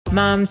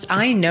Moms,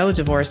 I know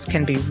divorce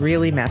can be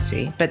really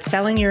messy, but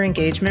selling your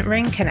engagement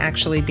ring can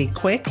actually be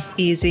quick,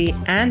 easy,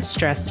 and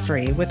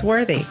stress-free with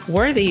Worthy.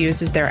 Worthy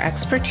uses their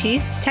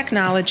expertise,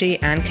 technology,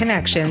 and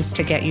connections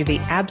to get you the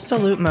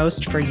absolute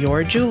most for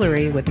your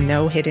jewelry with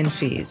no hidden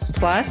fees.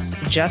 Plus,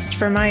 just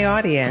for my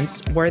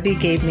audience, Worthy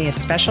gave me a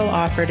special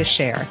offer to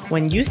share.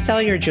 When you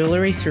sell your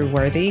jewelry through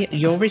Worthy,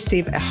 you'll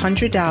receive a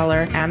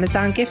 $100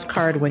 Amazon gift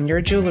card when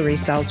your jewelry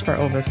sells for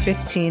over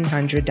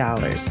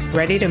 $1,500.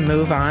 Ready to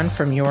move on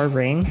from your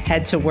ring?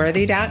 Head to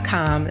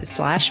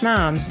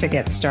worthy.com/moms to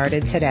get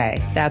started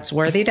today. That's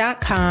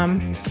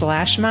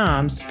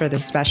worthy.com/moms for the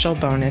special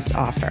bonus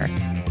offer.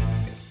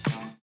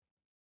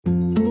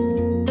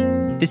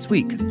 This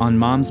week on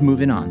Moms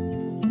Moving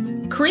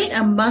On. Create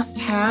a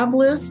must-have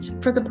list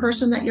for the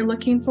person that you're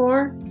looking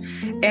for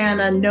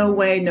and a no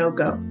way, no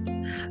go.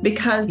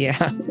 Because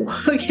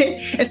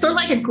it's sort of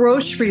like a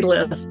grocery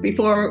list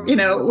before,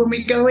 when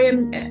we go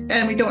in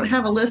and we don't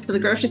have a list at the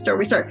grocery store,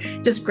 we start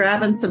just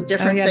grabbing some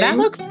different things. That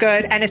looks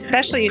good. And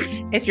especially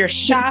if you're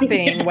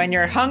shopping when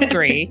you're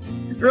hungry,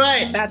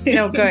 right? That's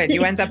no good.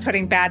 You end up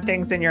putting bad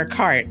things in your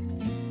cart.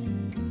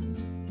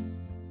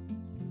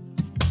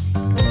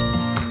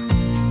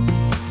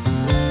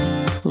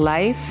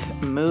 Life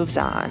moves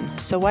on,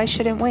 so why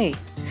shouldn't we?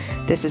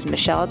 This is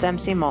Michelle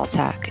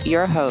Dempsey-Multack,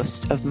 your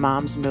host of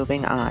Moms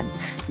Moving On,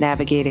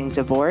 navigating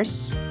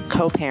divorce,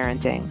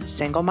 co-parenting,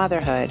 single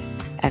motherhood,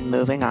 and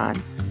moving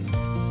on.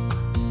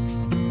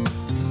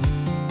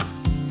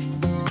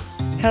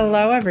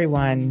 Hello,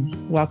 everyone.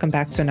 Welcome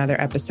back to another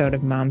episode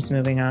of Moms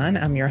Moving On.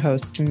 I'm your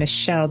host,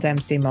 Michelle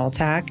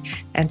Dempsey-Multack,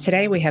 and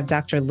today we have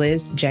Dr.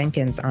 Liz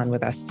Jenkins on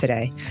with us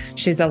today.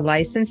 She's a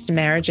licensed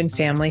marriage and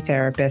family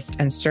therapist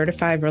and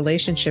certified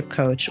relationship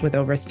coach with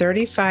over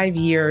 35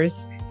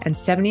 years and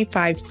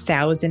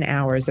 75,000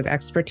 hours of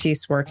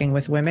expertise working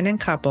with women and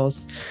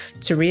couples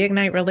to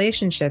reignite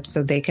relationships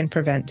so they can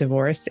prevent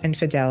divorce,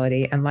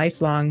 infidelity, and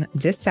lifelong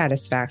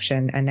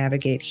dissatisfaction and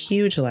navigate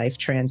huge life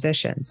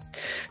transitions.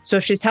 So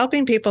if she's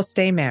helping people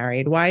stay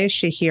married, why is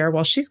she here?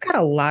 Well, she's got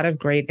a lot of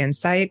great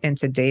insight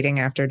into dating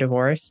after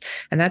divorce,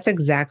 and that's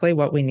exactly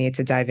what we need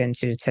to dive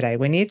into today.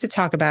 We need to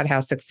talk about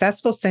how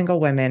successful single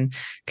women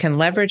can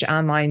leverage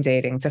online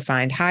dating to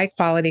find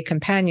high-quality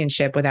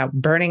companionship without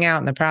burning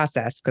out in the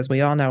process, because we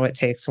all know it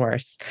takes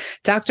worse.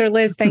 Dr.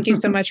 Liz, thank you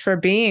so much for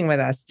being with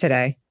us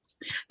today.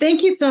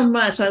 Thank you so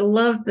much. I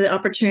love the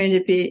opportunity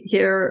to be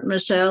here,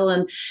 Michelle,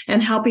 and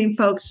helping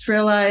folks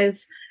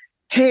realize,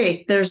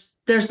 hey, there's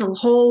a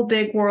whole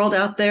big world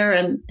out there,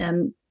 and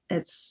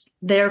it's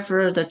there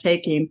for the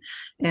taking.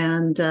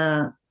 And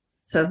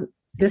so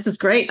this is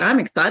great. I'm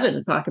excited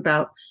to talk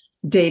about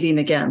dating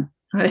again.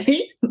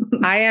 Right?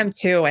 I am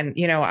too. And,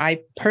 I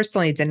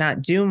personally did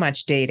not do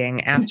much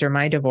dating after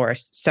my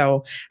divorce.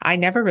 So I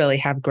never really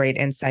have great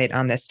insight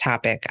on this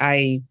topic.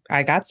 I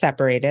got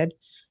separated.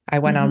 I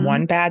went on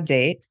one bad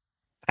date.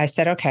 I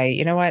said, okay,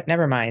 you know what?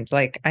 Never mind.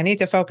 Like, I need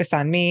to focus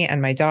on me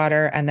and my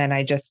daughter. And then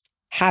I just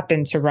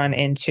happened to run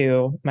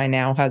into my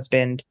now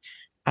husband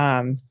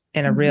in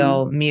a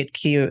real meet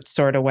cute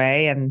sort of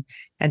way and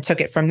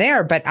took it from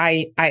there. But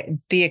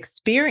the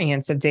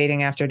experience of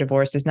dating after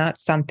divorce is not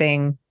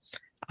something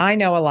I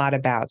know a lot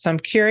about. So I'm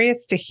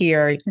curious to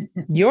hear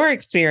your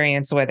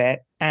experience with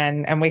it,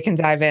 and we can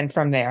dive in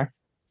from there.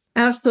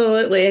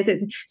 Absolutely.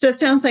 So it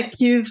sounds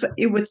like you've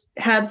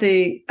had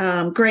the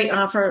great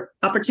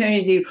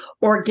opportunity to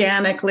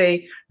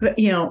organically,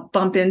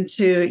 bump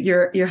into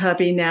your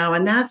hubby now,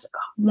 and that's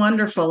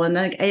wonderful.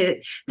 And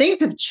things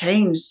have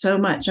changed so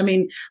much. I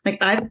mean, like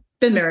I've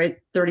been married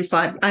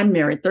 35. I'm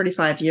married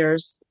 35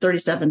 years,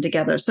 37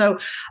 together. So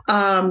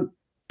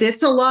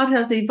it's a lot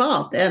has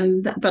evolved,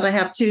 but I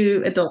have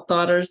two adult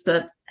daughters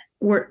that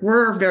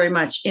we're very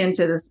much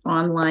into this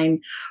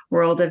online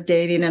world of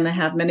dating, and I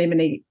have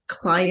many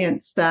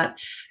clients that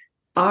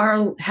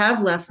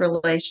have left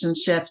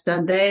relationships,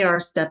 and they are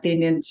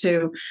stepping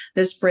into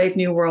this brave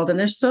new world. And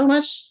there's so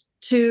much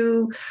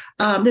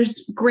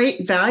there's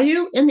great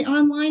value in the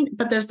online,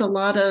 but there's a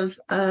lot of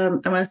I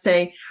want to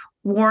say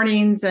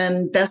warnings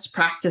and best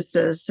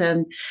practices.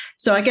 And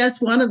so I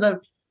guess one of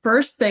the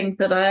first things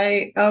that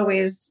I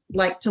always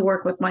like to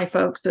work with my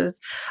folks is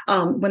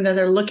when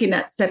they're looking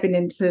at stepping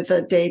into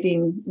the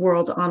dating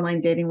world, online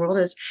dating world,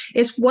 is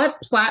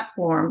what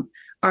platform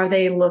are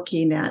they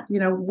looking at?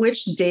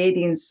 Which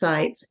dating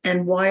sites,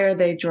 and why are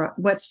they?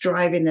 What's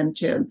driving them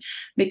to?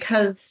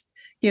 Because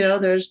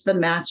there's the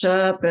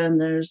Matchup,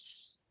 and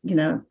there's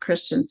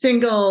Christian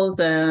Singles,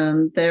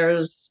 and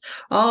there's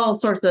all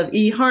sorts of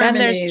eHarmonies. And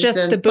there's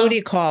just the booty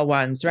call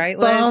ones, right,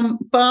 Liz?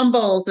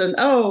 Bumbles, and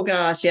oh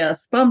gosh,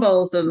 yes,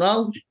 Bumbles and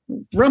all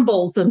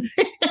Rumbles, and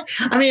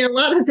I mean, a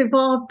lot has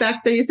evolved.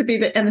 Back there used to be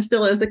and there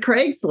still is the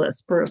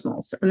Craigslist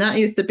personals, and that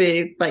used to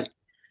be like,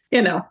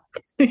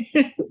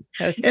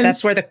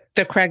 that's where the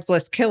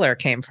Craigslist killer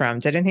came from,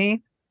 didn't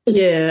he?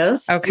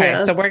 Yes. Okay,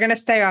 yes. So we're going to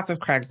stay off of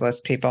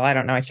Craigslist, people. I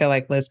don't know. I feel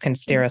like Liz can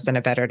steer us in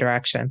a better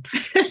direction.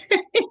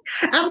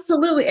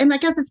 absolutely. And I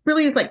guess it's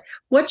really like,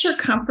 what's your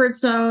comfort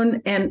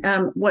zone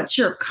and what's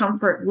your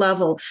comfort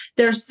level?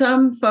 There's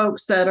some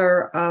folks that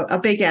are a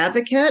big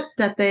advocate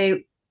that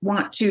they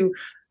want to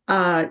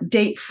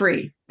date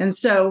free. And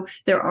so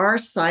there are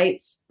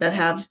sites that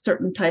have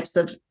certain types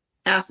of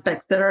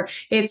aspects that are,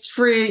 it's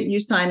free. You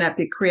sign up,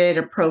 you create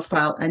a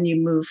profile, and you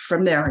move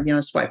from there,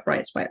 swipe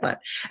right, swipe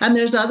left. And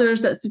there's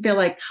others that feel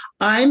like,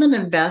 I'm an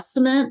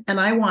investment and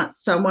I want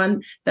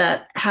someone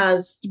that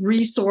has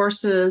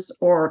resources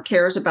or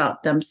cares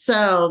about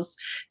themselves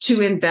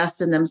to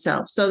invest in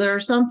themselves. So there are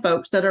some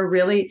folks that are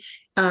really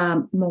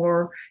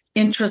more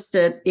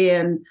interested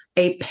in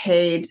a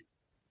paid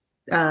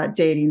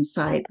dating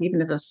site, even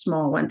if a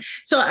small one.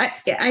 So I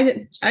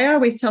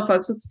always tell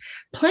folks, let's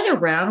play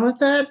around with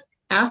it.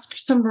 Ask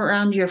some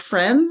around your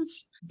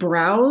friends,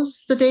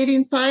 browse the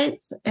dating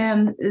sites,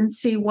 and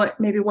see what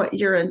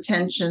your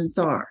intentions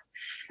are.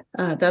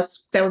 That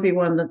would be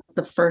one of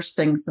the first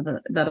things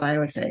that I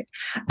would say.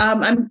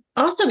 I'm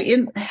also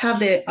have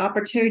the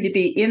opportunity to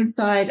be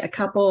inside a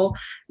couple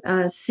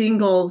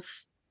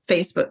singles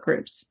Facebook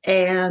groups,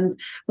 and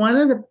one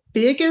of the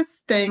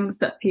biggest things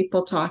that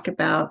people talk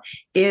about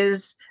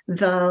is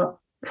the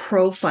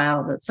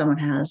profile that someone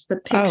has, the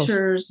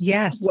pictures,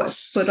 yes,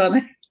 what's put on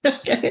it.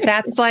 Okay.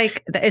 It's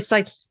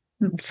like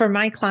for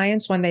my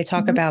clients, when they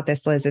talk about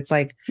this, Liz, it's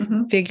like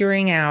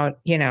figuring out,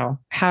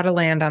 how to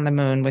land on the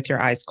moon with your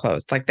eyes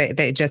closed. Like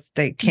they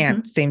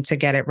can't seem to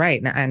get it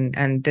right.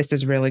 And this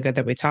is really good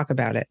that we talk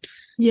about it.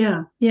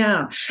 Yeah.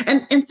 Yeah.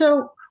 And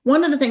so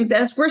one of the things,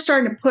 as we're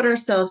starting to put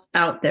ourselves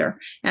out there,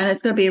 and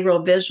it's going to be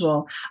real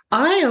visual,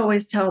 I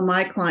always tell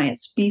my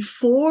clients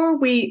before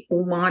we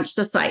launch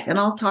the site, and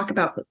I'll talk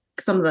about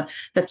some of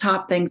the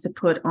top things to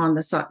put on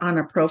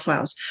our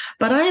profiles.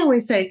 But I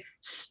always say,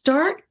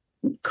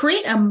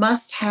 create a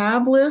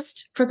must-have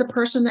list for the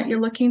person that you're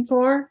looking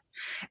for,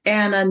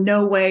 and a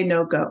no way,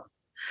 no go.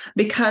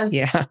 Because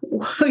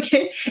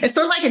it's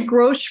sort of like a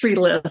grocery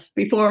list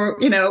before,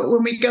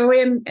 when we go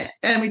in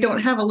and we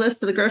don't have a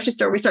list of the grocery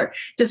store, we start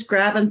just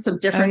grabbing some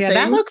different things.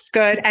 That looks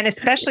good. And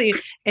especially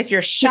if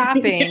you're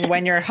shopping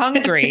when you're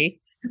hungry,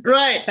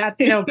 right? That's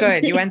no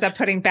good. You end up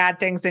putting bad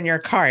things in your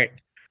cart.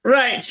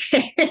 Right.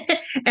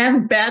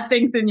 And bad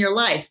things in your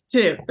life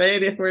too,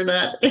 right?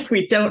 If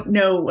we don't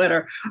know what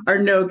our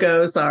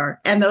no-goes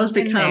are, and those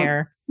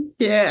become,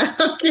 yeah.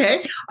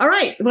 Okay. All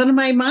right. One of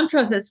my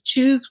mantras is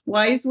choose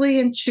wisely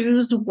and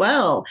choose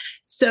well.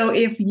 So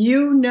if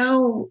you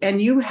know, and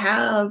you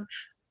have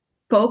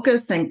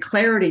focus and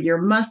clarity,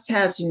 your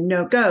must-haves, your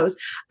no-goes,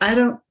 I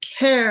don't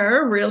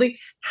care really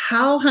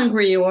how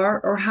hungry you are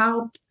or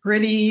how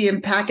pretty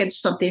and packaged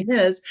something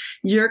is,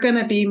 you're going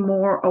to be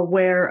more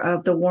aware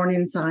of the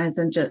warning signs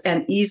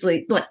and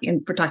easily, like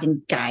we're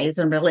talking guys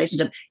and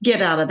relationship,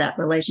 get out of that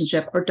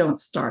relationship or don't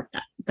start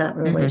that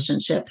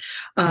relationship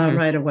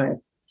right away.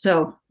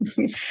 So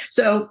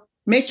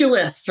make your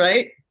list,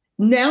 right?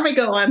 Now we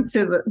go on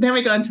to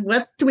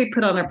what do we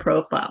put on our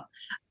profile?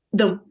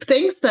 The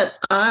things that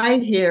I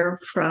hear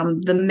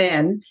from the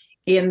men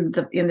in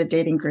the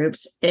dating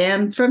groups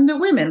and from the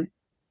women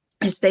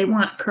is they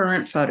want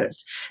current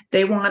photos.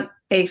 They want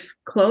a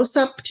close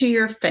up to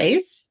your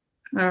face.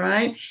 All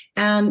right.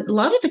 And a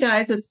lot of the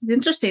guys, it's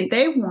interesting,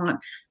 they want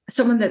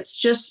someone that's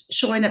just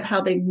showing up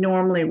how they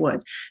normally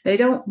would. They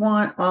don't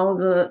want all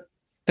the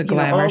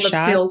glamour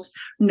shots. Fills,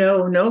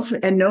 no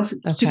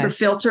super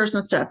filters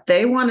and stuff.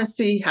 They want to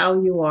see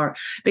how you are,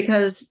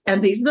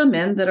 and these are the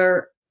men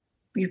that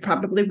you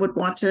probably would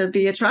want to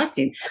be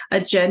attracting,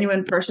 a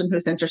genuine person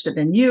who's interested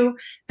in you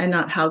and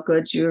not how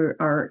good you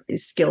are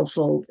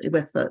skillful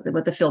with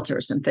the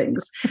filters and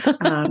things.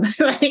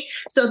 Right?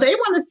 So they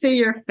want to see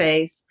your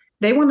face.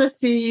 They want to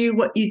see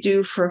what you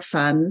do for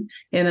fun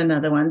in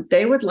another one.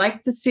 They would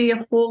like to see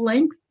a full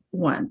length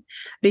one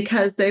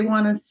because they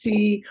want to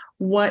see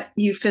what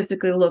you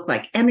physically look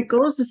like. And it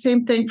goes the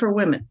same thing for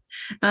women.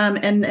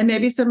 And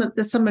maybe some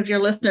of your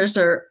listeners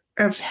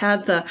have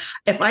had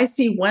if I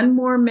see one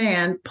more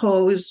man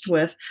posed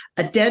with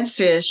a dead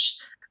fish,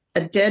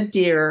 a dead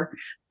deer,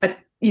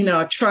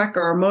 a truck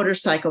or a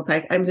motorcycle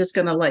type, I'm just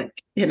going to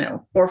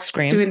or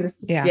scream. Doing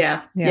this.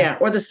 Yeah.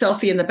 Or the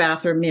selfie in the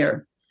bathroom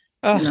mirror.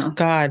 Oh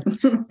God.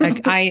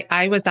 Like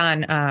I was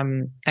on,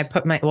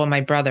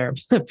 my brother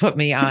put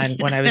me on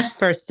when I was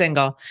first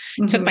single,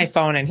 took my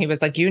phone and he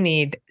was like, you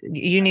need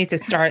to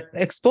start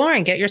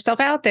exploring, get yourself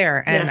out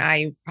there.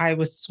 And I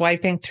was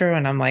swiping through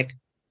and I'm like,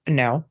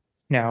 no,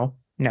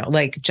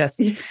 like just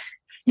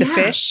the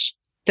fish,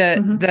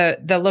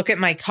 the look at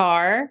my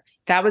car.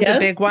 That was a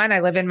big one.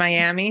 I live in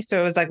Miami. So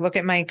it was like, look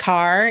at my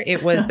car.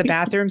 It was the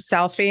bathroom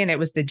selfie and it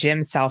was the gym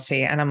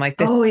selfie. And I'm like,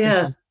 this. Oh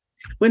yes.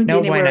 Wouldn't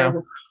no be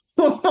bueno.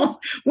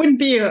 wouldn't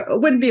be a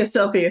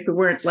selfie if it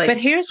weren't like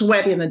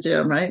sweaty in the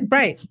gym, right?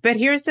 Right. But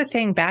here's the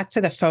thing, back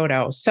to the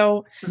photo.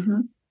 So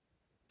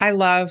I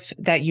love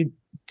that you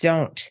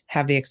don't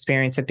have the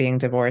experience of being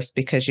divorced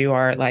because you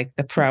are like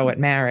the pro at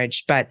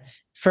marriage. But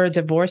for a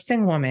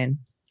divorcing woman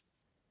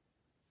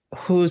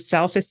whose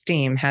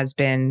self-esteem has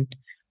been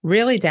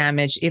really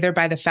damaged either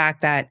by the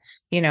fact that,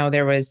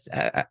 there was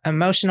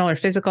emotional or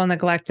physical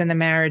neglect in the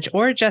marriage,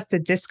 or just a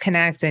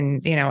disconnect.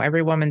 And,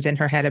 every woman's in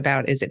her head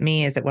about, is it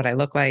me? Is it what I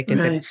look like? Is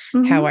it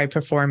how I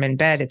perform in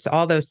bed? It's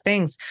all those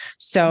things.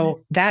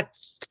 So that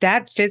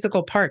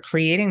physical part,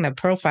 creating the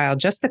profile,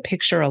 just the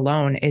picture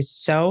alone is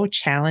so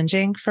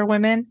challenging for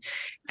women.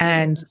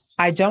 And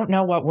I don't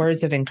know what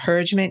words of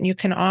encouragement you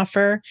can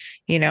offer,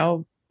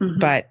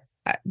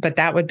 but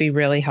that would be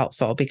really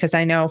helpful, because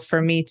I know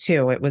for me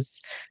too,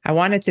 I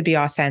wanted to be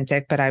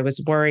authentic, but I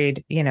was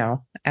worried, am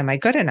I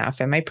good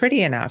enough? Am I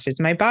pretty enough? Is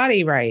my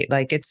body right?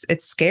 Like it's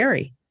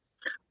scary.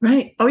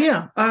 Right. Oh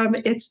yeah.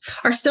 It's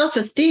our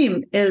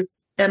self-esteem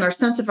and our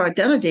sense of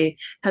identity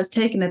has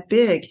taken a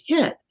big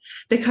hit,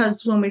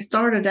 because when we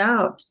started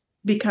out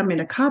becoming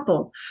a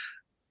couple,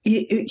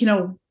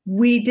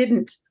 we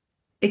didn't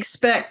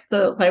expect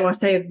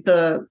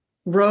the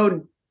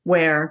road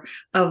wear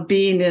of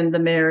being in the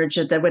marriage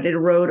that would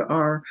erode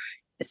our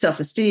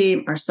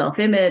self-esteem, our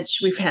self-image.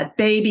 We've had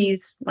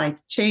babies, life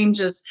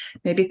changes.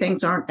 Maybe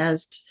things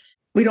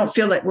we don't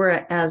feel like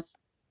we're as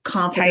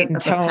confident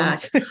tight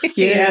and toned.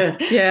 Yeah.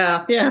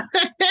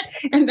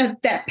 And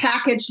that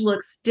package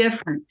looks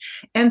different.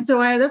 And so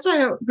that's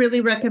why I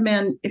really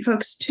recommend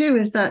folks too,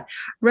 is that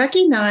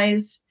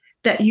recognize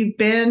that you've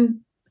been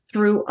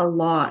through a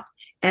lot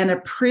and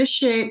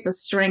appreciate the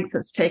strength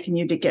that's taken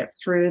you to get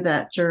through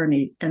that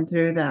journey and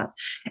through that.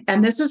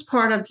 And this is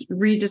part of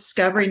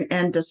rediscovering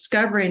and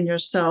discovering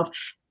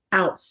yourself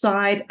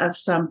outside of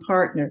some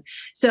partner.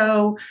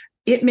 So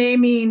it may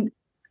mean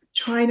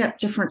trying out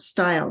different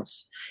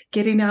styles,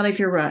 getting out of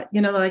your rut.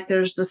 Like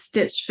there's the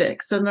Stitch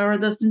Fix and there are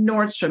this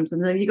Nordstrom's,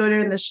 and then you go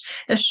to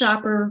the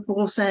shopper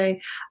will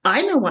say,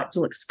 I know what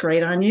looks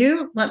great on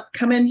you.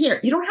 Come in here.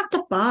 You don't have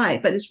to buy,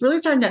 but it's really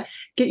starting to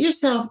get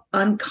yourself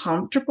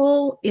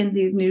uncomfortable in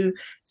these new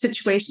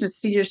situations,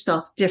 see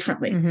yourself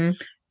differently. Mm-hmm.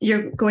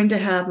 You're going to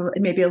have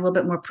maybe a little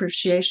bit more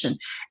appreciation.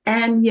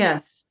 And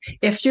yes,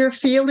 if you're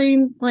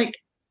feeling like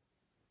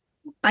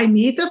I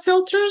need the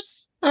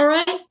filters, all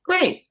right,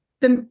 great.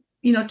 Then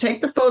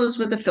take the photos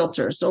with the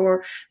filters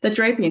or the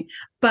draping.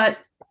 But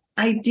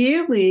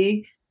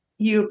ideally,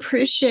 you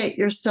appreciate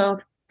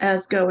yourself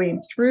as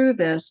going through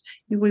this.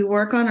 We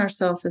work on our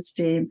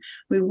self-esteem.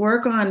 We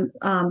work on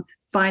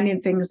finding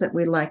things that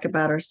we like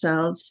about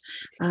ourselves.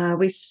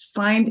 We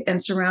find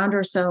and surround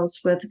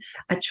ourselves with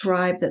a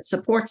tribe that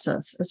supports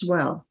us as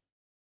well.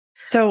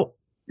 So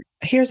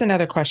here's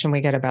another question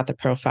we get about the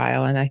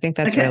profile, and I think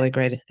that's really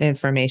great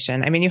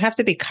information. I mean, you have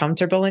to be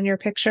comfortable in your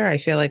picture. I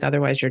feel like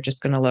otherwise you're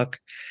just going to look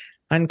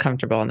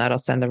uncomfortable, and that'll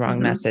send the wrong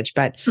message.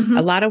 But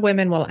a lot of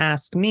women will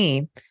ask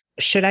me,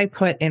 should I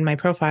put in my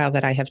profile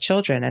that I have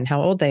children and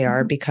how old they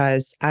are?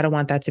 Because I don't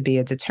want that to be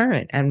a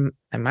deterrent. And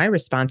my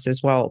response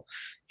is, well,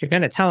 you're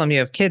going to tell them you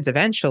have kids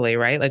eventually,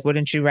 right? Like,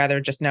 wouldn't you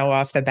rather just know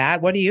off the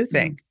bat? What do you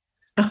think?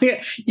 Oh,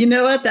 yeah. You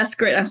know what? That's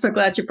great. I'm so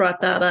glad you brought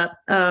that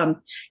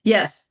up.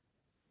 Yes.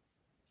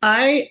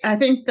 I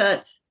think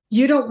that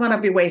you don't want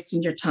to be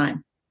wasting your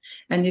time,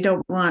 and you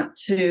don't want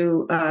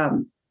to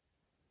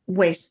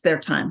waste their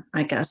time,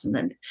 I guess.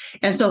 And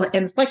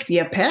it's like if you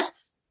have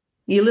pets,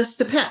 you list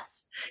the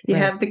pets, you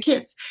have the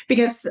kids,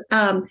 because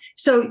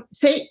so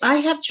say I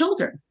have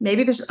children,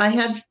 I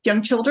have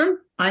young children,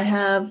 I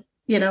have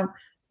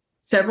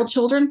several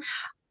children.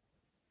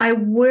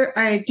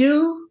 I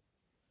do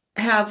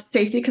have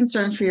safety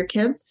concerns for your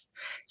kids,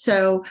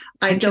 so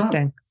I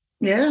don't.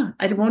 Yeah,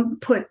 I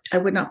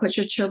would not put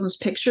your children's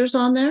pictures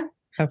on there.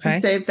 Okay.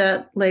 You save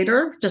that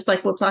later, just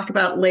like we'll talk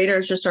about later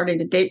as you're starting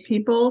to date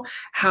people,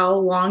 how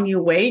long you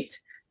wait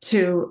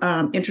to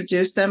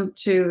introduce them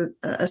to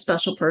a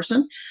special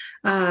person.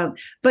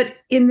 But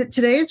in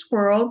today's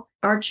world,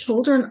 our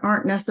children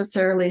aren't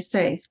necessarily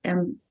safe.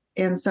 And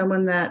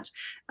someone that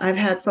I've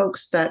had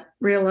folks that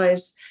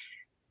realize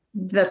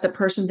that the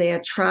person they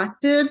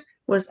attracted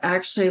was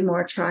actually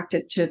more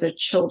attracted to their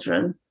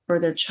children or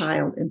their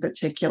child in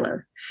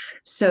particular.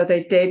 So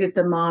they dated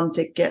the mom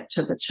to get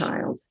to the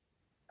child.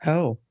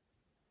 Oh,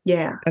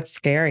 yeah. That's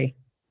scary.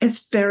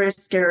 It's very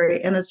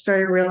scary, and it's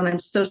very real. And I'm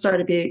so sorry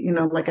to be,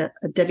 like a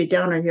Debbie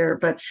Downer here,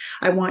 but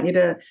I want you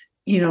to,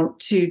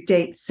 to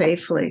date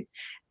safely.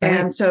 Right.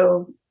 And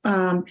so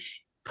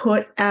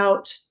put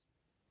out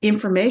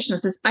information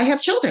that says, I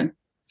have children,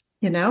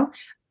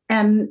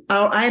 and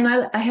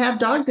I have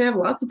dogs. I have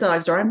lots of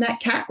dogs, or I'm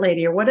that cat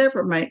lady, or whatever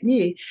it might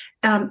be.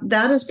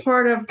 That is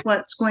part of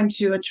what's going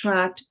to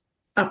attract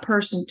a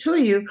person to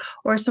you.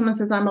 Or someone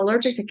says, I'm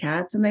allergic to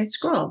cats, and they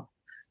scroll.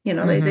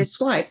 They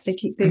swipe,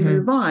 they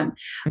move on.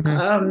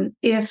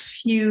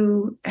 If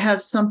you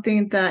have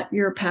something that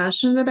you're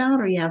passionate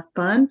about, or you have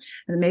fun,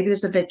 and maybe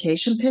there's a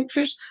vacation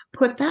pictures,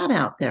 put that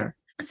out there.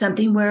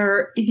 Something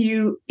where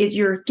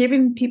you're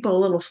giving people a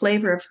little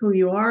flavor of who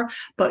you are,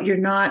 but you're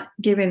not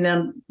giving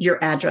them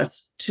your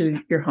address to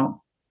your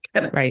home.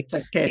 Right.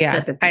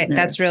 Yeah.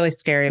 That's really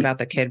scary about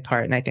the kid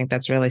part. And I think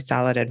that's really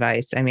solid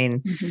advice. I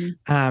mean,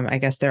 I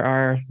guess there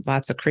are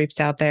lots of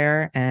creeps out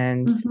there,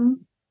 and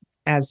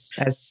as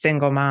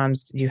single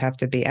moms, you have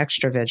to be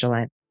extra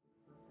vigilant.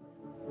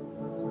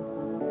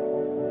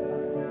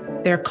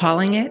 They're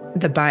calling it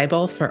the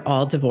Bible for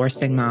all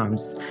divorcing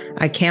moms.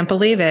 I can't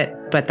believe it,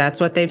 but that's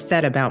what they've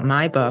said about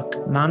my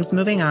book, Moms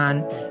Moving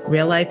On,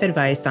 Real Life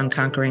Advice on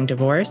Conquering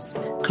Divorce,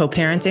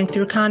 Co-Parenting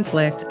Through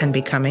Conflict, and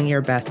Becoming Your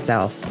Best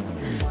Self.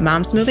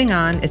 Moms Moving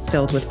On is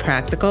filled with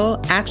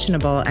practical,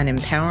 actionable, and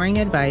empowering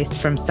advice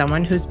from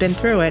someone who's been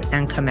through it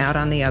and come out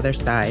on the other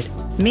side,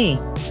 me.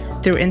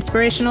 Through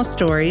inspirational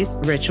stories,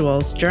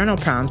 rituals, journal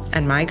prompts,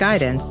 and my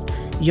guidance,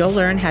 you'll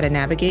learn how to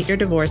navigate your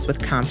divorce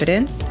with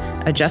confidence,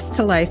 adjust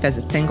to life as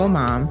a single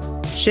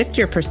mom, shift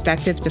your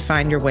perspective to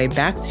find your way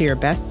back to your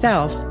best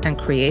self, and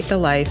create the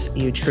life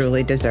you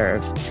truly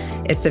deserve.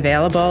 It's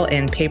available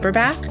in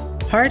paperback,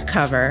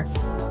 hardcover,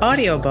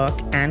 audiobook,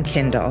 and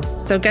Kindle.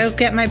 So go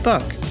get my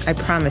book. I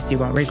promise you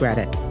won't regret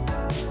it.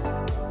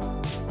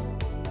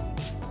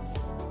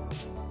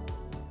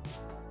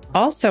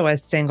 Also,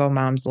 as single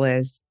moms,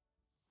 Liz,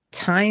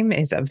 time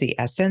is of the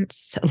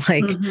essence.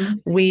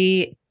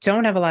 We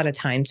don't have a lot of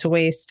time to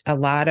waste. A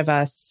lot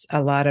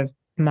of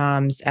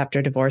moms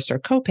after divorce are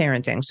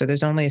co-parenting. So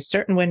there's only a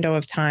certain window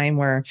of time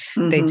where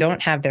they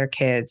don't have their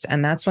kids.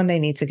 And that's when they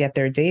need to get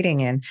their dating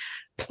in.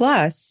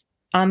 Plus,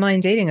 online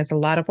dating is a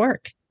lot of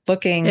work.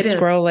 Looking,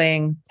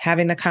 scrolling,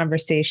 having the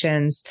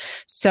conversations.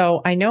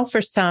 So I know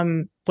for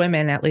some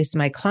women, at least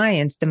my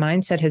clients, the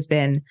mindset has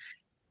been,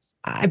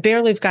 I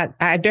barely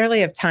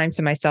have time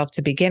to myself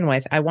to begin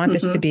with. I want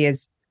this to be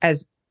as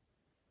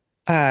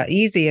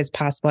easy as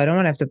possible. I don't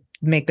want to have to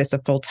make this a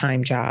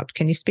full-time job.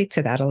 Can you speak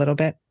to that a little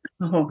bit?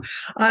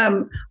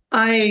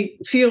 I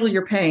feel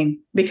your pain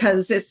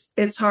because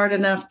it's hard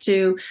enough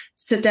to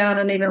sit down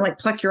and even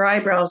pluck your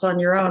eyebrows on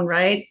your own,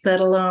 right?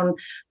 Let alone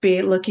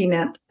be looking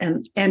at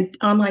and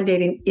online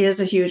dating is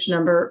a huge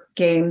number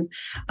game.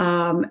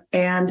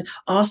 And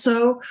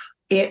also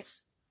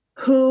it's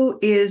who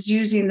is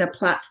using the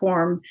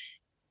platform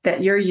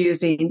that you're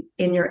using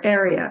in your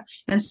area.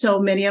 And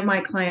so many of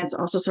my clients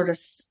also sort of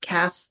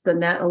cast the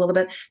net a little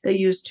bit. They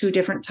use two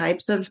different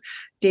types of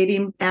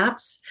dating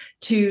apps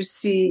to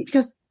see,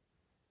 because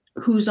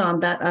who's on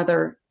that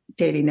other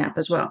dating app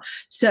as well.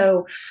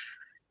 So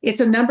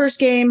it's a numbers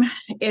game.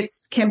 It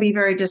can be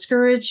very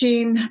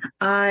discouraging.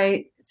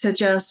 I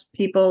suggest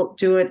people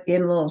do it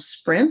in little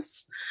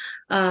sprints.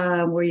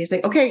 Where you say,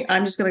 okay,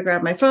 I'm just going to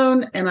grab my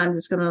phone and I'm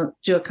just going to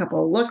do a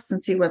couple of looks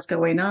and see what's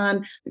going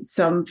on.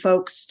 Some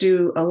folks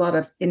do a lot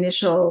of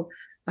initial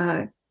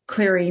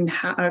clearing,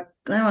 I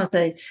don't want to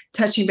say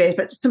touching base,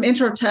 but some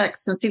intro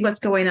texts and see what's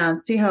going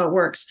on, see how it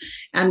works.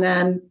 And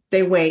then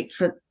they wait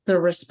for the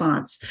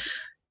response.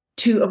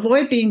 To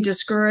avoid being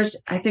discouraged,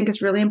 I think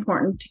it's really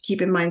important to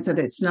keep in mind that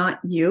it's not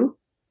you.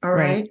 All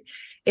right.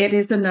 It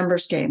is a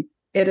numbers game.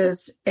 It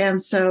is.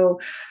 And so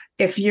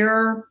if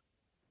you're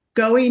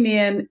going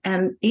in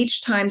and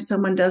each time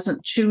someone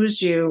doesn't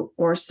choose you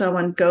or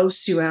someone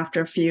ghosts you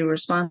after a few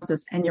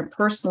responses and you're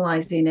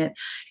personalizing it,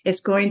 it's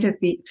going to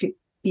be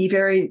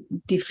very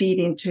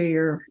defeating to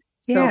your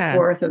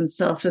self-worth and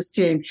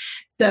self-esteem.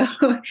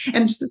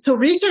 So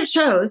research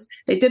shows,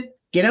 they did,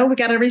 we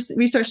got a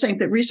research thing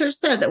that research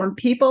said that when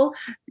people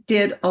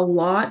did a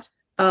lot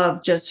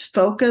of just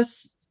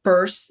focus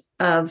bursts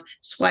of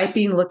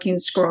swiping, looking,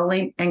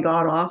 scrolling, and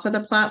got off of the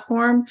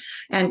platform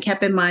and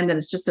kept in mind that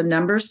it's just a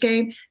numbers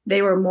game,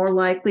 they were more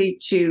likely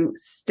to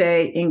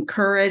stay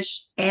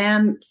encouraged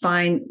and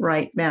find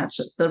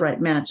the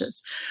right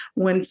matches.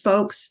 When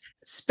folks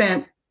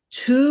spent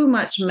too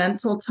much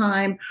mental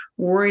time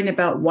worrying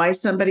about why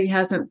somebody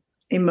hasn't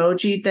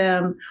emojied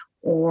them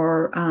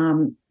or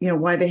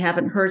why they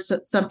haven't heard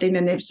something,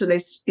 and they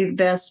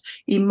invest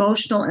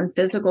emotional and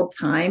physical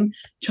time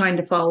trying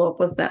to follow up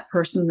with that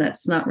person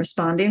that's not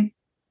responding.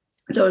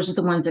 Those are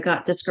the ones that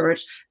got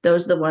discouraged.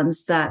 Those are the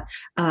ones that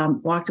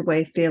walked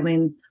away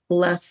feeling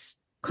less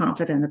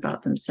confident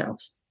about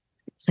themselves.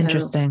 So,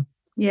 interesting.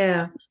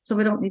 Yeah. So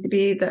we don't need to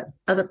be the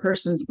other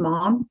person's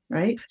mom,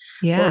 right?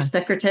 Yeah. Or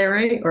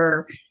secretary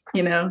or,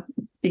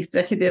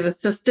 executive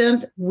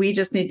assistant. We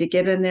just need to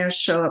get in there,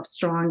 show up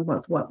strong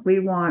with what we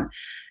want,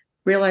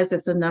 realize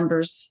it's a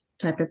numbers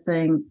type of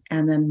thing,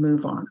 and then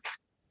move on.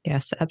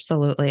 Yes,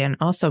 absolutely. And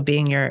also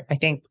I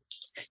think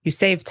you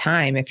save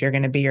time if you're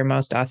going to be your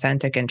most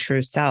authentic and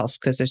true self,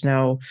 because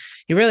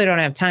you really don't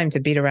have time to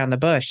beat around the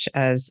bush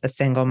as a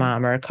single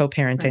mom or a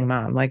co-parenting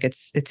mom.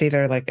 It's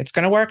either it's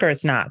going to work or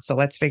it's not. So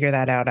let's figure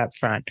that out up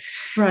front.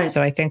 Right.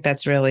 So I think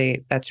that's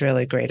really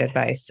great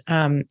advice.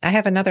 I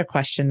have another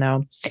question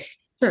though.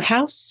 Sure.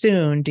 How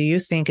soon do you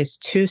think is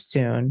too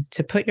soon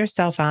to put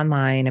yourself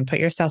online and put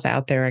yourself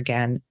out there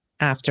again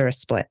after a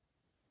split?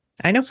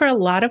 I know for a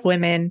lot of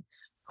women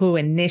who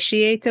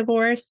initiate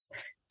divorce,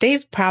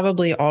 they've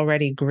probably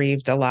already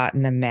grieved a lot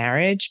in the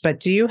marriage,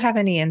 but do you have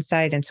any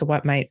insight into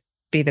what might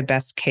be the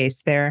best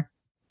case there?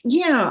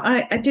 Yeah,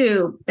 I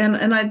do.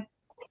 And I,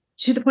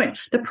 to the point,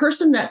 the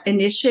person that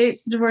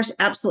initiates the divorce,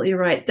 absolutely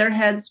right. Their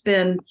head's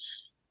been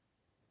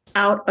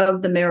out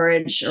of the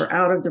marriage or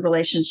out of the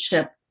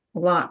relationship a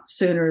lot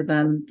sooner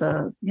than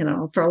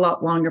for a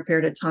lot longer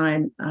period of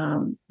time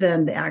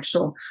than the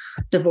actual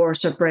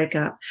divorce or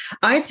breakup.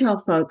 I tell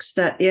folks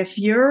that if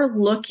you're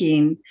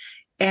looking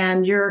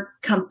and you're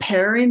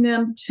comparing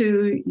them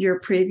to your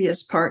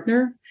previous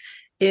partner,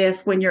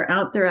 if when you're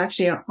out there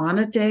actually on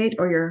a date,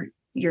 or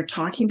you're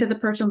talking to the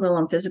person, let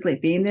alone physically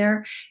being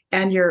there,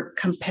 and you're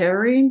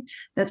comparing,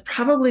 that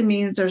probably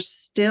means there's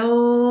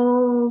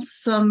still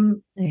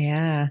some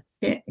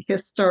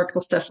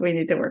historical stuff we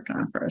need to work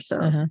on for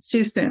ourselves. It's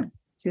too soon.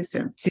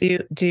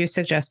 Do you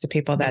suggest to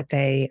people that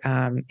they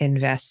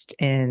invest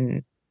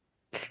in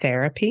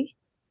therapy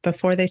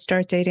before they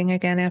start dating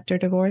again after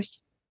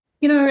divorce?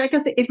 I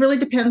guess it really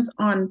depends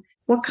on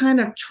what kind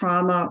of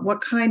trauma,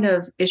 what kind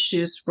of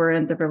issues were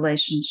in the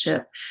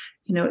relationship.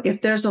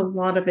 If there's a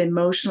lot of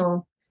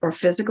emotional or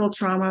physical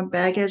trauma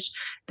baggage,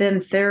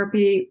 then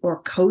therapy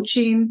or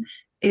coaching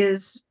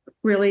is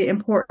really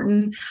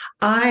important.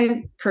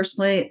 I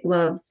personally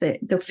love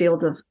the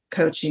field of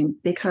coaching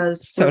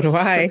because so do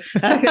I.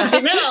 I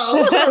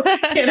know.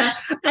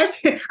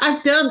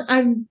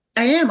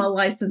 I am a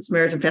licensed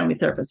marriage and family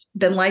therapist,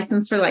 been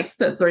licensed for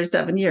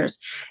 37 years.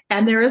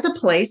 And there is a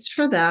place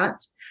for that.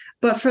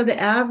 But for the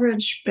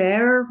average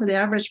bear, for the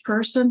average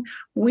person,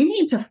 we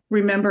need to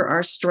remember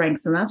our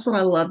strengths. And that's what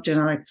I love doing.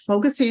 I like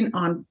focusing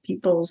on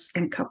people's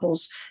and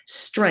couples'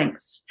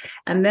 strengths.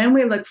 And then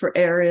we look for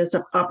areas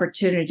of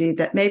opportunity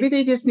that maybe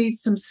they just need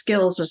some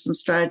skills or some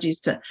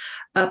strategies to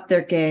up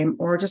their game,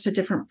 or just a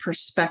different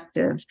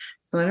perspective.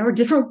 Or a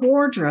different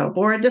wardrobe,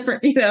 or a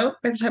different,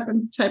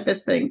 type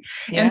of thing.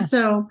 Yeah. And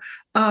so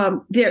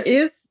there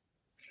is,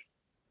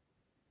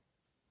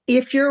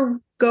 if you're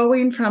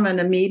going from an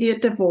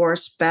immediate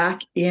divorce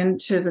back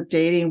into the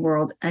dating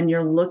world and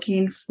you're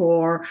looking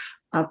for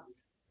a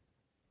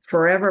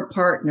forever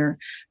partner,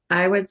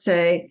 I would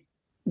say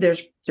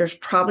there's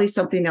probably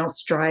something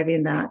else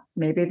driving that.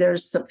 Maybe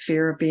there's some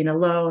fear of being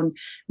alone.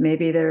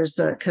 Maybe there's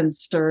a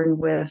concern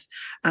with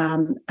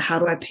how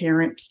do I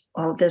parent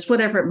all of this,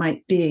 whatever it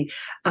might be.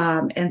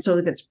 And so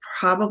that's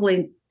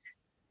probably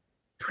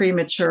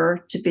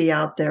premature to be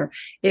out there.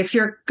 If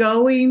you're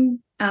going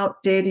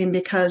out dating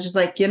because it's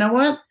like, you know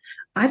what?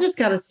 I just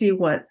got to see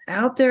what's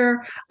out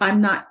there.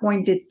 I'm not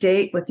going to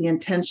date with the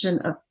intention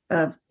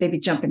of maybe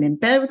jumping in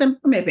bed with them,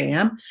 or maybe I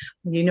am.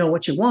 You know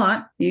what you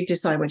want. You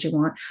decide what you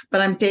want.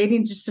 But I'm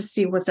dating just to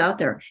see what's out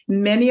there.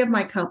 Many of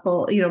my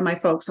my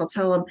folks, I'll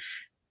tell them,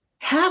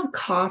 have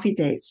coffee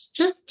dates.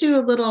 Just do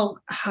a little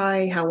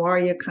hi, how are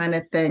you kind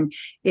of thing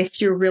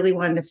if you're really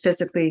wanting to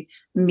physically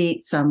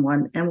meet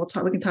someone. And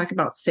we can talk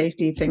about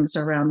safety things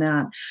around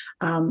that.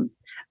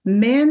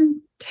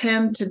 Men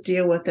tend to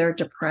deal with their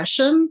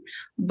depression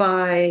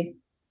by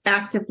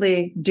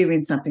actively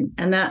doing something.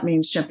 And that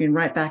means jumping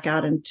right back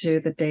out into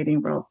the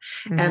dating world.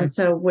 Mm-hmm. And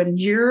so when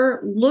you're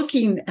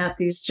looking at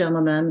these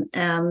gentlemen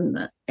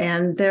and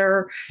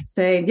they're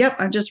saying, yep,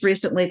 I'm just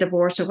recently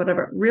divorced or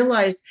whatever,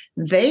 realize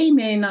they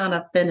may not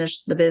have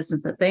finished the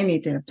business that they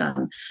need to have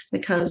done,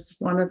 because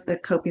one of the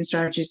coping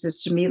strategies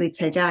is to immediately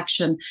take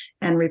action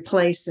and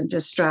replace and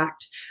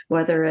distract,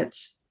 whether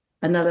it's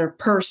another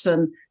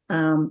person,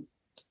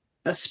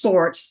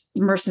 sports,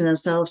 immersing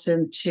themselves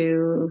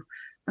into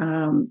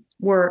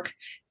work.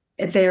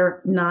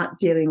 They're not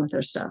dealing with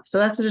their stuff. So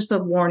that's just a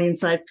warning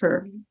sign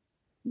for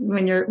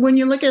when you're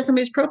looking at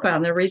somebody's profile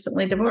and they're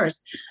recently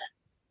divorced.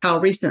 How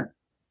recent?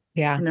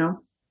 Yeah.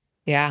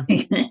 Yeah.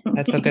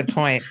 That's a good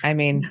point. I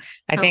mean,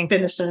 I think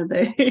finished are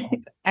they?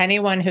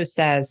 Anyone who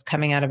says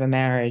coming out of a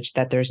marriage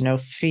that there's no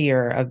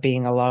fear of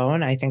being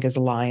alone, I think is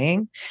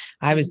lying.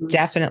 I was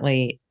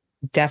definitely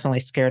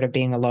scared of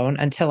being alone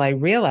until I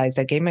realized,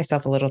 I gave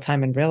myself a little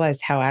time and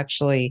realized how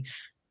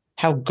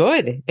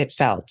good it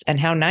felt and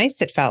how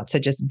nice it felt to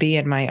just be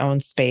in my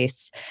own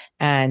space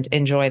and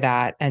enjoy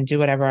that and do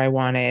whatever I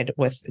wanted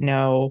with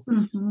no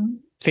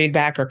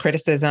feedback or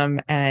criticism.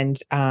 And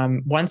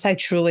once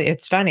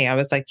it's funny, I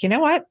was like, you know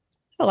what?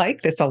 I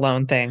like this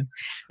alone thing.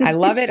 I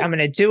love it. I'm going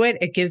to do it.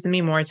 It gives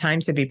me more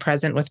time to be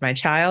present with my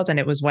child. And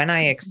it was when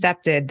I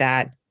accepted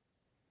that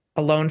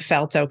alone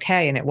felt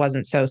okay and it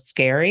wasn't so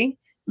scary.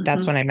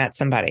 That's when I met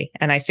somebody.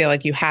 And I feel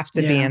like you have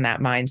to be in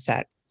that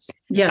mindset.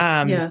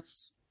 Yes.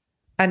 Yes.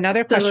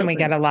 Another question we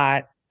get a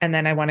lot, and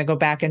then I want to go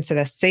back into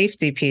the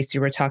safety piece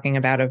you were talking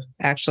about of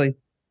actually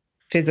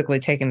physically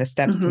taking the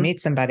steps to meet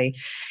somebody.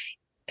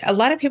 A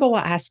lot of people will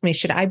ask me,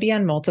 should I be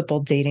on multiple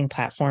dating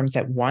platforms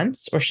at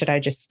once, or should I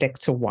just stick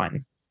to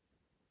one?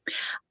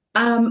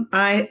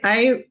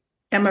 I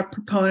am a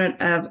proponent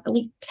of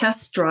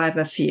test drive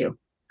a few.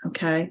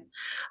 Okay.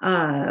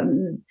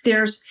 And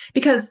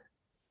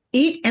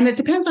it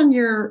depends on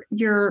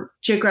your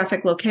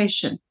geographic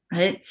location,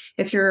 right?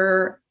 If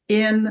you're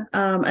in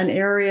an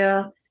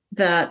area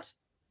that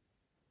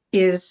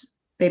is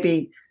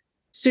maybe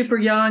super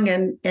young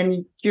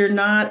and you're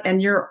not,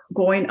 and you're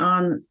going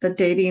on the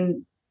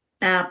dating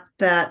app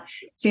that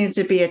seems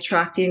to be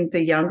attracting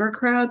the younger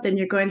crowd, then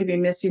you're going to be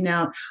missing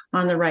out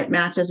on the right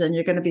matches, and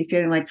you're going to be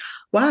feeling like,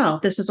 wow,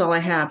 this is all I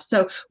have.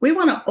 So we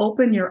want to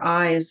open your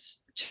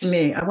eyes to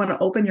me. I want to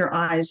open your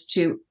eyes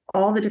to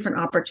all the different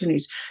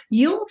opportunities.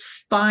 You'll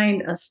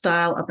find a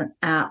style of an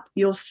app.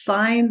 You'll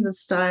find the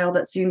style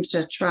that seems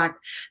to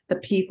attract the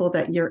people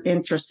that you're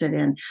interested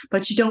in,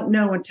 but you don't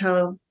know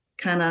until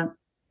kind of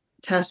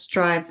test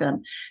drive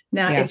them.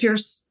 Now, Yeah. if you're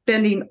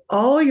spending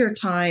all your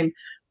time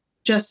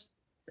just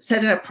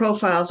setting up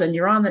profiles and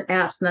you're on the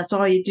apps and that's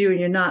all you do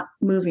and you're not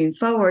moving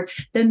forward,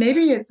 then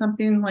maybe it's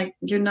something like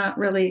you're not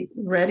really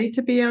ready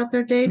to be out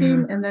there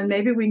dating. And then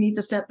maybe we need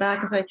to step back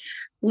and say,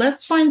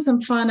 let's find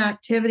some fun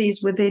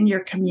activities within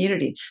your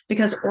community,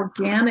 because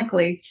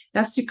organically,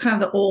 that's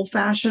kind of the old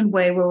fashioned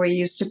way where we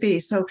used to be.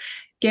 So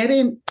get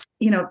in,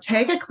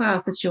 take a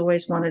class that you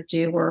always want to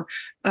do, or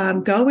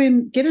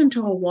get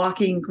into a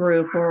walking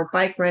group or a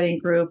bike riding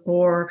group,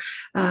 or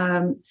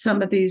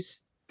some of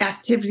these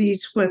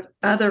activities with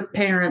other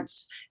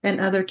parents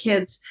and other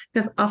kids,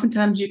 because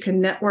oftentimes you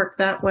can network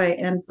that way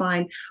and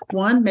find,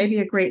 one, maybe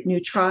a great new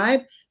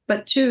tribe,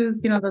 but two,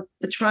 the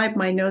tribe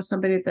might know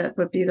somebody that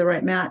would be the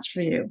right match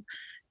for you.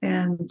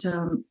 And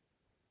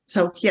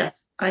so,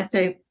 yes, I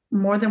say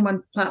more than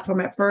one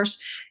platform at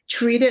first.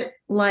 Treat it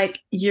like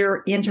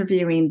you're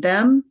interviewing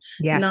them,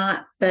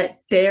 not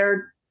that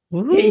they're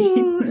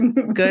Ooh,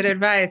 good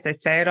advice. I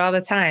say it all the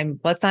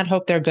time. Let's not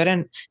hope you're good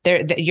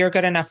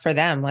enough for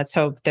them. Let's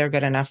hope they're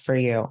good enough for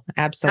you.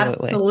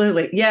 Absolutely.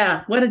 Absolutely.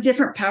 Yeah. What a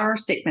different power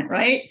statement,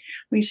 right?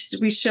 We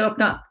show up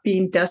not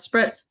being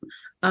desperate.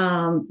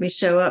 We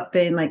show up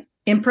being like,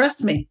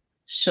 impress me.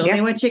 Show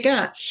me what you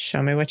got.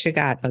 Show me what you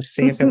got. Let's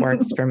see if it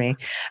works for me.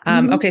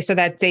 Okay. So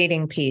that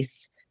dating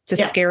piece, it's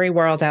a scary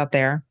world out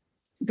there.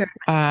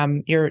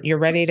 You're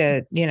ready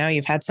to,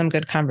 you've had some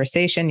good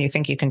conversation. You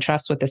think you can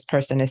trust what this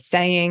person is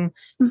saying.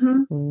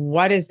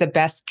 What is the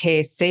best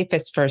case,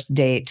 safest first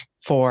date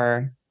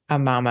for a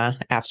mama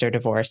after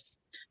divorce?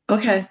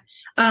 Okay.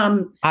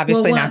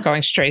 Obviously not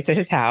going straight to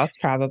his house,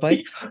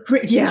 probably.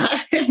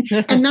 Yeah.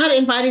 And not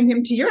inviting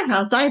him to your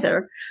house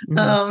either.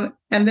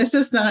 And this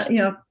is not,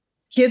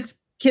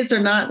 kids are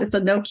not, it's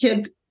a no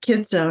kid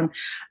zone.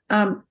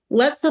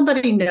 Let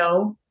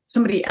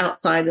somebody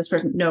outside this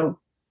person know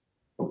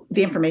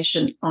the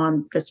information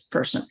on this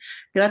person.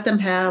 You let them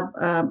have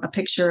a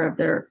picture of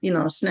their,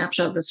 a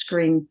snapshot of the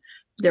screen,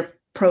 their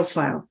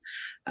profile,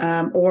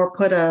 or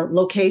put a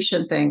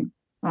location thing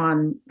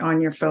on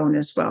your phone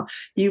as well.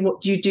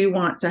 You do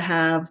want to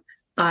have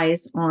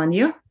eyes on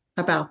you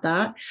about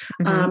that.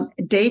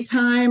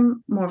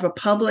 Daytime, more of a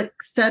public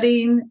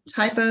setting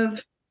type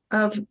of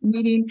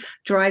meeting.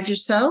 Drive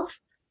yourself.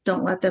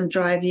 Don't let them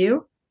drive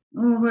you.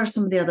 What are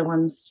some of the other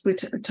ones we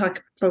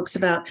talk folks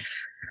about?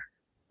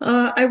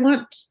 I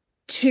want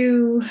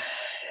to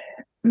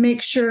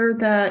make sure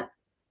that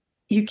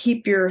you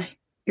keep your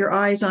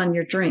eyes on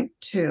your drink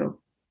too,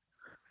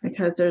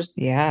 because there's.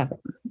 Yeah.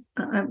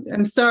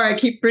 I'm sorry, I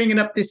keep bringing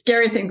up these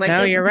scary things. Like,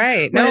 no, you're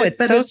right. No, it's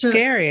so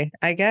scary.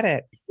 I get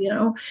it.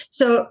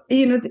 So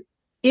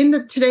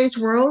in today's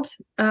world,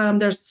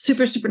 there's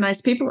super, super nice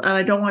people, and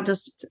I don't want to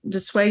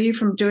dissuade you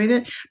from doing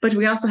it, but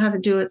we also have to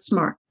do it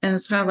smart. And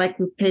it's kind of like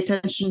we pay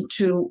attention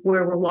to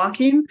where we're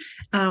walking.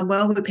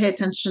 We pay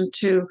attention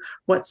to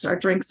what's our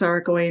drinks are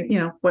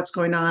going, what's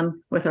going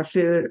on with our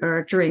food or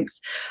our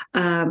drinks.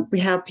 We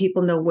have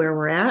people know where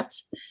we're at,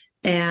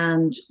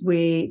 and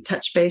we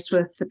touch base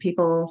with the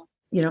people,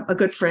 a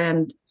good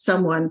friend,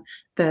 someone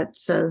that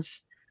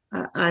says,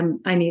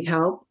 I need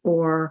help.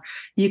 Or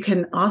you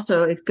can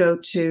also,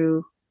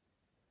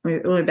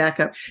 let me back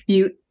up.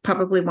 You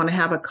probably want to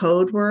have a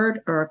code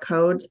word or a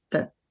code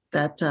that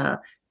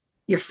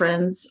your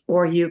friends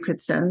or you could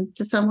send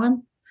to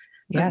someone.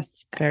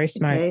 Yes, very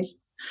smart. Okay.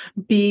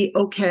 Be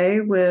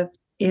okay with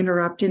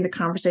interrupting the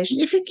conversation.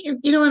 If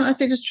and I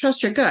say just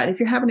trust your gut. If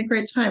you're having a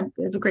great time,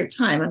 it's a great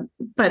time.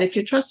 But if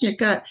you're trusting your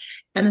gut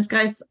and this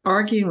guy's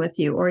arguing with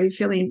you, or you're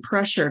feeling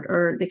pressured,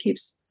 or they keep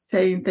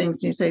saying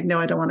things and you say, no,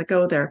 I don't want to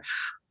go there.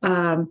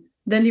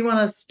 Then you want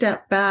to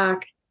step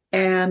back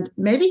and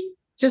maybe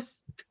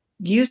just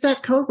use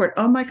that code word.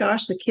 Oh my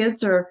gosh, the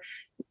kids are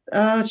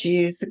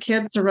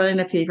running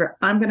a fever.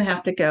 I'm going to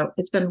have to go.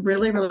 It's been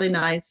really, really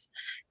nice.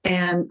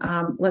 And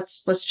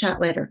let's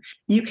chat later.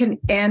 You can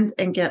end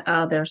and get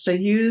out of there. So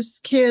use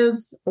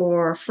kids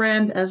or a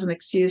friend as an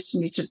excuse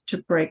to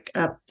break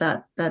up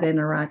that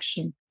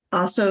interaction.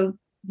 Also,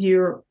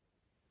 you're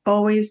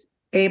always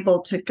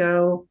able to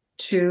go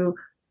to,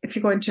 if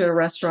you're going to a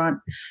restaurant,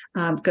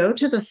 go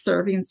to the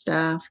serving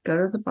staff, go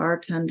to the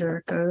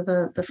bartender, go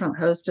to the front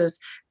hostess,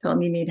 tell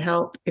them you need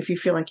help if you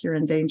feel like you're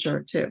in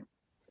danger too.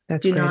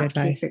 That's Do great not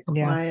advice. keep it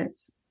quiet.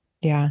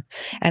 Yeah.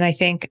 And I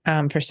think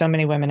for so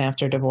many women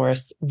after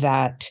divorce,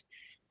 that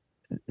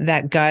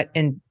gut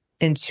and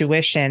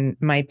intuition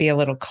might be a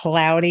little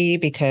cloudy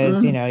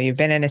because, you've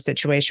been in a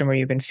situation where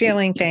you've been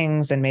feeling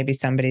things and maybe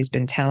somebody's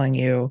been telling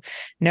you,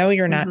 no,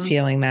 you're not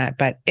feeling that.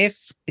 But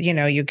if,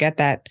 you get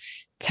that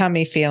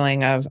tummy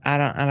feeling of, I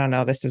don't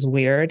know, this is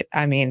weird.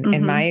 I mean,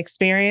 in my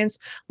experience,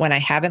 when I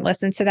haven't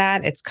listened to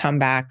that, it's come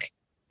back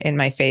in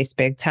my face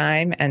big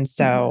time. And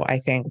so I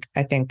think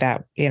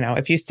that,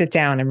 if you sit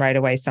down and right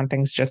away,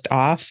 something's just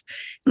off,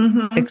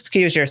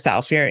 excuse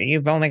yourself.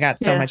 You've only got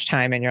so much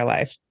time in your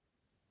life.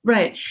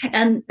 Right.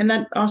 And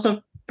that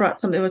also brought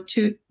something with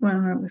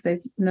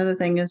another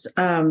thing is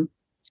that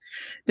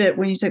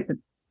when you say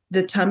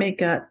the tummy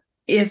gut,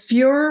 if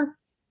you're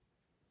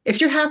if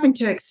you're having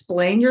to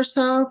explain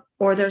yourself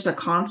or there's a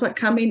conflict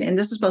coming, and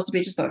this is supposed to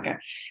be just like a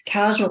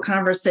casual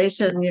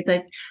conversation, and you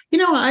think,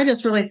 I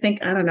just really think,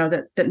 I don't know,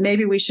 that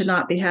maybe we should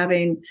not be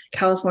having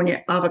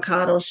California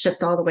avocados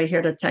shipped all the way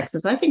here to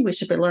Texas. I think we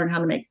should learn how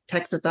to make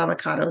Texas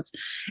avocados.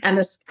 And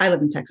I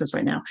live in Texas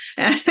right now.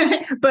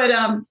 But,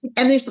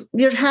 and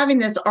you're having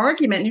this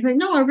argument and you're like,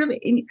 no,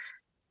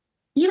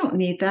 you don't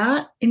need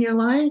that in your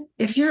life.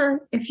 If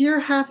you're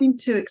having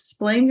to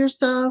explain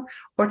yourself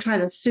or try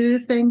to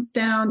soothe things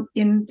down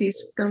in these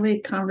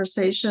early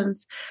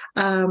conversations,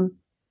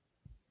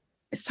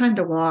 it's time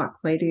to walk,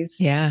 ladies.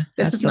 Yeah,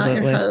 this absolutely.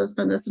 is not your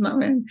husband. This is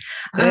not him.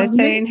 This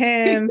ain't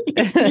him.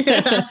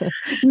 Yeah.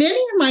 Many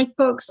of my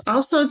folks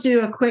also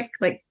do a quick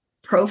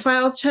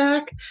profile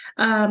check.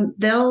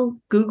 They'll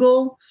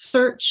Google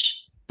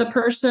search the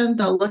person.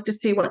 They'll look to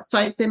see what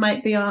sites they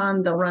might be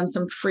on. They'll run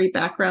some free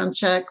background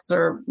checks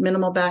or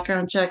minimal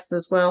background checks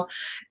as well.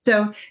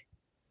 So,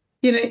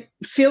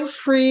 feel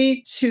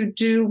free to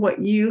do what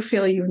you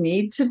feel you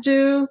need to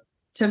do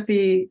to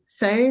be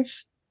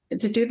safe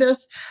to do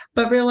this,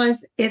 but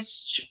realize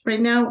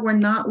right now we're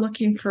not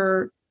looking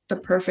for the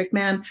perfect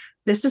man.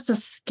 This is a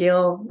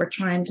skill we're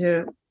trying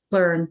to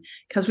learn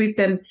because we've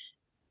been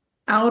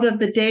out of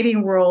the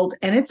dating world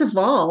and it's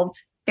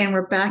evolved. And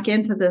we're back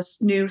into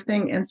this new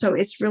thing. And so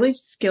it's really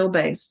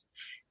skill-based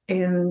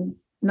and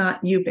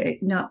not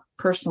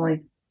personal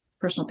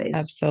based.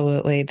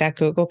 Absolutely. That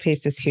Google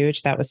piece is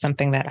huge. That was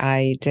something that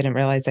I didn't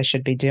realize I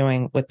should be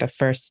doing with the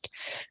first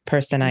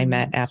person I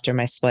met after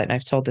my split. And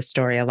I've told the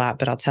story a lot,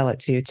 but I'll tell it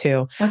to you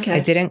too. Okay. I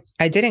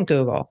didn't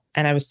Google,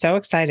 and I was so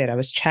excited. I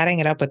was chatting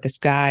it up with this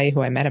guy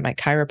who I met at my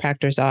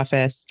chiropractor's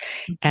office,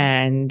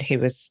 and he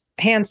was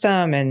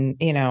handsome and,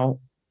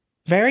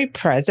 very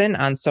present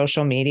on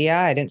social media.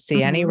 I didn't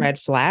see any red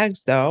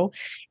flags though.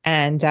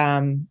 And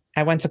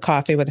I went to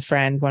coffee with a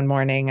friend one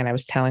morning and I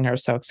was telling her I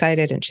was so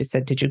excited. And she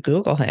said, "Did you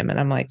Google him?" And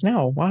I'm like,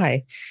 "No,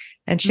 why?"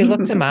 And she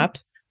looked him up.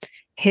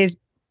 His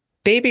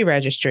baby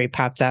registry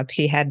popped up.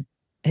 He had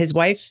his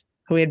wife,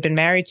 who he had been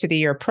married to the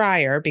year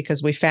prior,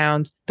 because we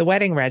found the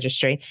wedding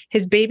registry.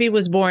 His baby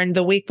was born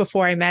the week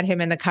before I met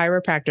him in the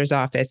chiropractor's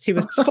office. He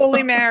was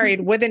fully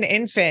married with an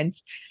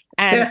infant.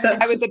 And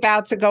I was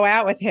about to go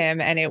out with him,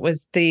 and it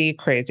was the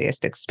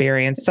craziest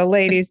experience. So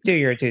ladies, do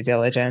your due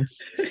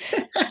diligence.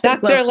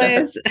 Dr.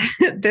 Liz,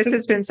 this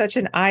has been such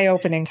an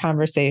eye-opening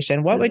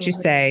conversation. What would you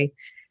say,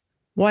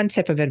 one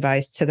tip of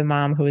advice to the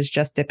mom who is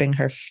just dipping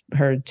her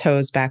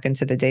toes back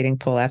into the dating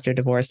pool after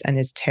divorce and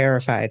is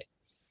terrified?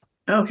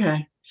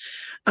 Okay.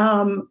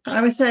 I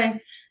would say,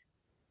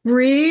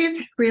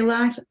 breathe,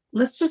 relax.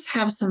 Let's just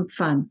have some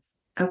fun.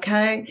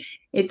 Okay.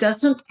 It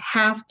doesn't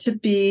have to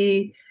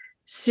be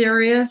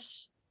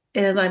serious.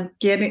 And I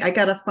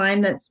got to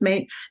find that's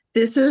made.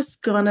 This is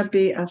going to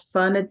be a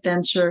fun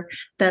adventure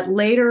that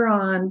later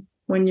on,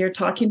 when you're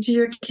talking to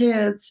your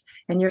kids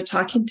and you're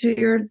talking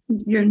to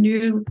your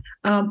new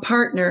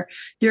partner,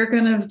 you're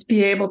going to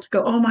be able to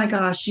go, "Oh my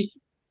gosh,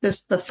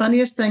 the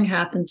funniest thing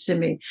happened to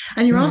me."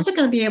 And you're also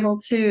going to be able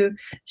to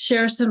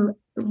share some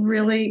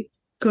really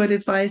good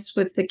advice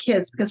with the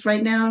kids, because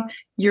right now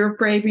you're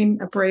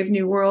braving a brave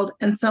new world,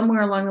 and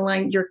somewhere along the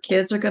line your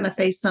kids are going to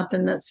face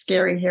something that's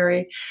scary,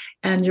 hairy,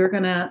 and you're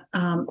going to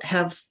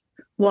have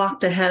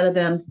walked ahead of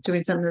them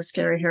doing something that's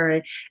scary,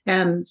 hairy.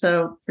 And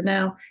so for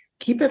now,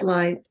 keep it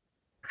light,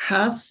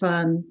 have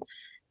fun,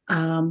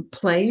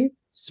 play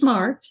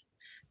smart,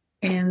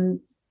 and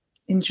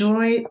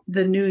enjoy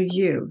the new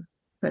you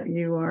that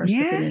you are.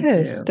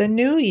 Yes, the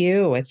new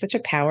you. It's such a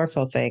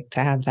powerful thing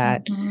to have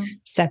that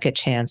second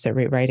chance at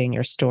rewriting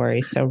your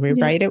story. So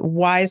rewrite it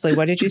wisely.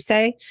 What did you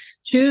say?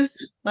 Choose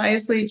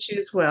wisely,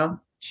 choose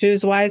well.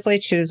 Choose wisely,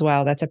 choose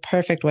well. That's a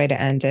perfect way to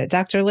end it.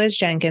 Dr. Liz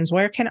Jenkins,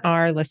 where can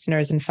our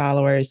listeners and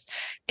followers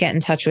get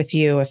in touch with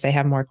you if they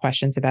have more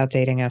questions about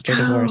dating after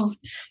divorce?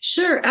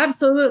 Sure,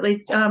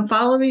 absolutely.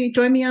 Follow me,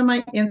 join me on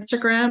my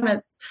Instagram.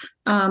 It's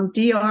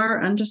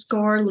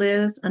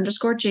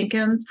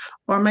Dr.Liz_Jenkins,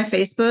 or my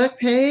Facebook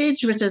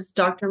page, which is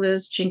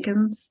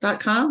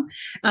drlizjenkins.com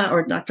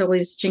or Dr.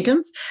 Liz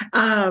Jenkins.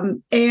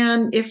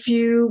 And if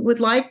you would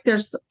like,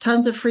 there's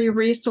tons of free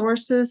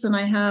resources, and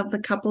I have the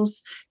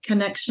couples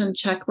connection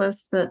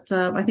checklist that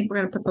I think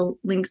we're going to put the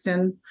links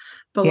in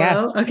below.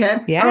 Yes. Okay.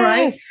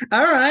 Yes.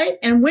 All right.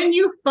 And when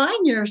you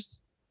find you're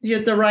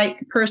the right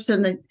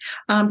person, then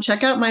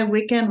check out my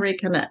Weekend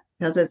Reconnect,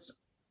 because it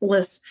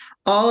lists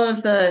all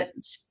of the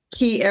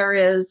key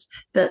areas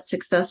that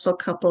successful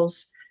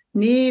couples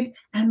need.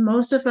 And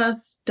most of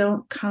us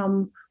don't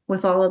come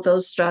with all of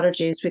those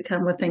strategies. We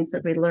come with things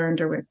that we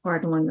learned or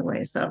required along the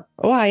way. So,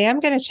 I am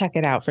going to check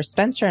it out for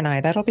Spencer and I.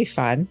 That'll be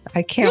fun.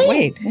 I can't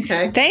wait.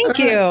 Okay. Thank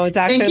you, Right.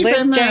 Dr.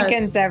 Liz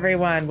Jenkins,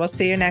 everyone. We'll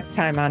see you next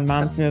time on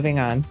Moms Moving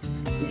On.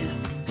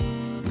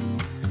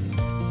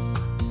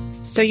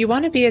 So you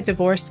want to be a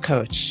divorce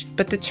coach,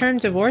 but the term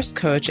divorce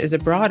coach is a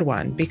broad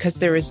one because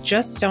there is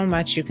just so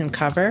much you can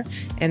cover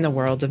in the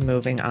world of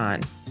moving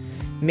on.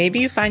 Maybe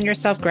you find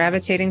yourself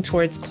gravitating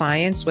towards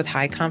clients with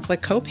high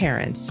conflict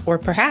co-parents, or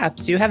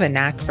perhaps you have a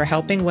knack for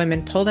helping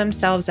women pull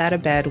themselves out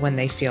of bed when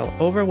they feel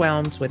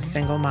overwhelmed with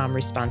single mom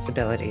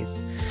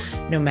responsibilities.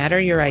 No matter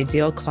your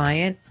ideal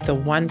client, the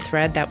one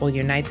thread that will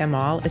unite them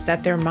all is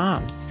that they're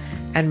moms,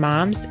 and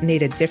moms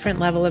need a different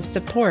level of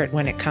support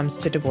when it comes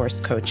to divorce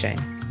coaching.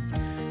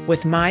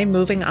 With my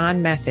Moving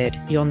On method,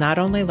 you'll not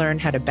only learn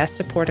how to best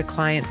support a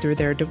client through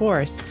their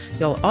divorce,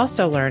 you'll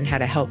also learn how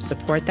to help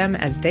support them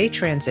as they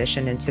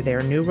transition into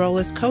their new role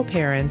as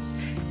co-parents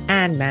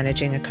and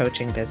managing a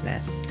coaching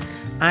business.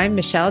 I'm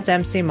Michelle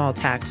Dempsey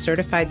Multack,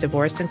 certified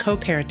divorce and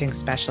co-parenting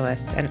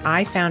specialist, and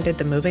I founded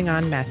the Moving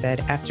On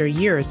method after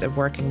years of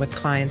working with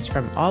clients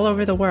from all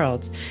over the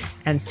world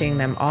and seeing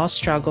them all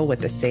struggle with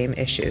the same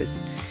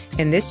issues.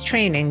 In this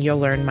training, you'll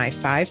learn my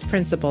 5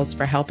 principles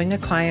for helping a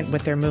client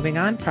with their moving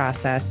on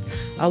process,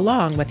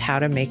 along with how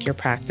to make your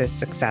practice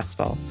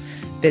successful.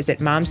 Visit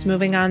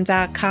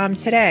momsmovingon.com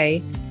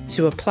today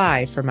to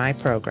apply for my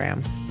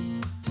program.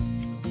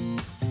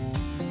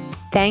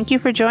 Thank you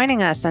for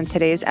joining us on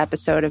today's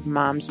episode of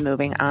Moms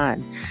Moving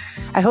On.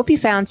 I hope you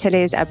found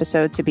today's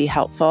episode to be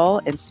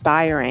helpful,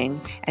 inspiring,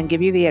 and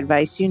give you the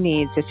advice you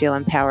need to feel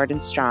empowered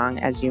and strong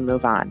as you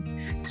move on.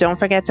 Don't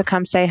forget to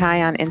come say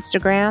hi on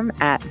Instagram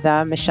at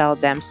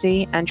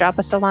 @MichelleDempsey and drop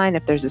us a line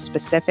if there's a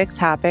specific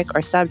topic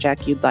or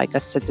subject you'd like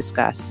us to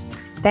discuss.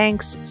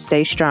 Thanks.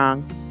 Stay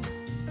strong.